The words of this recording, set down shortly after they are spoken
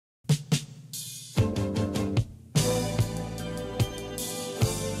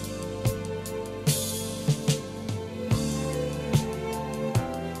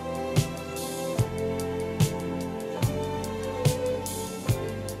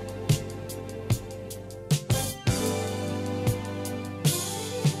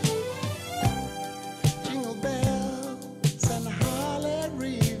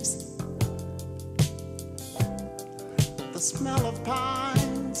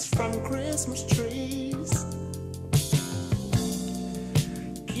Christmas trees.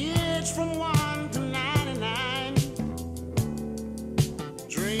 Kids from 1 to 99.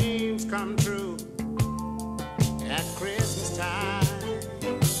 Dreams come true at Christmas time.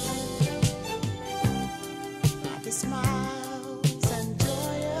 Happy smiles and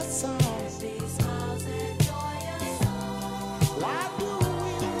joyous songs. Happy smiles and joyous songs. Why do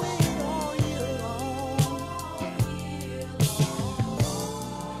we wait all year long?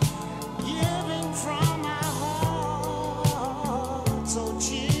 Giving from our heart so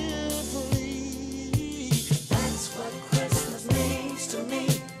cheerfully. That's what Christmas means to me.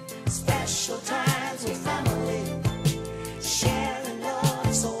 Special times with family, sharing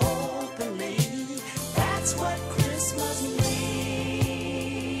love so openly. That's what Christmas means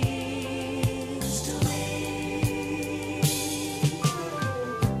to me.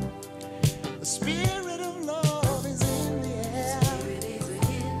 The spirit of love is in the air.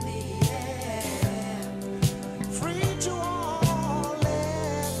 Free to all,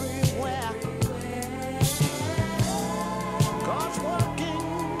 everywhere. God's working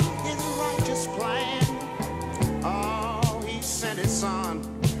His righteous plan. Oh, He sent His Son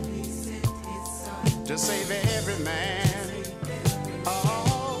to save every man.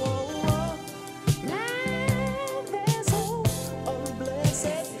 Oh, now there's hope of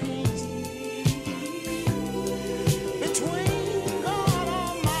blessed peace between God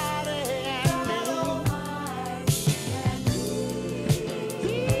Almighty and me.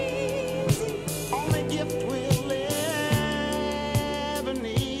 He's the only gift we'll ever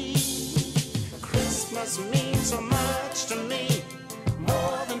need. Christmas means so much to me,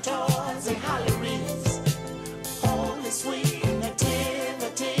 more than toys and holly wreaths. Holy sweet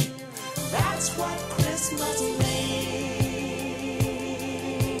nativity, that's what Christmas means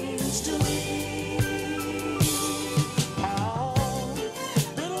to me. Oh,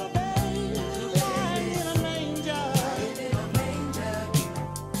 little baby lying in a manger,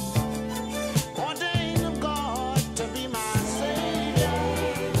 ordained of God to be my Savior.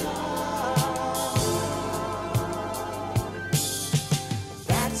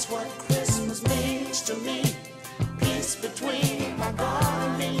 That's what Christmas means to me. Peace between my God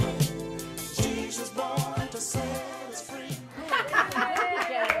and me. Jesus born to set us free.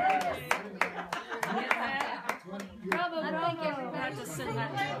 Bravo, thank you for practicing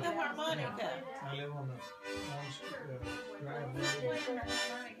that. The harmonica. I live on the drive.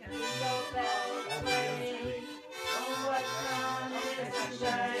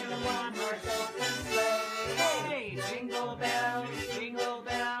 Hey, jingle bells, jingle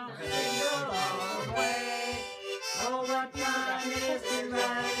bells, jingle all the way. Oh, what fun it is to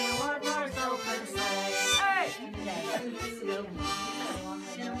ride in a one-horse open sleigh. Hey!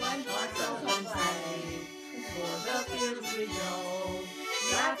 In a one-horse open sleigh. For the fields we go,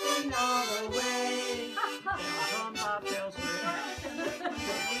 laughing all the way. From bobtails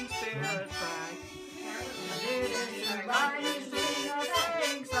making spirits bright. And it is right to sing a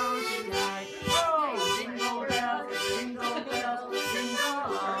sing song tonight. Oh, jingle bells, jingle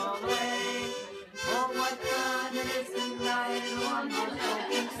all the way. Oh, what fun it is to ride in a one-horse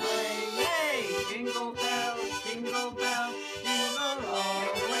open sleigh. Yay! Jingle bells, jingle all the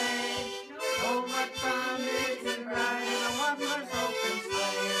way. Oh, what fun it is to ride in a one-horse open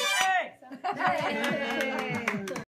sleigh. Hey! Hey!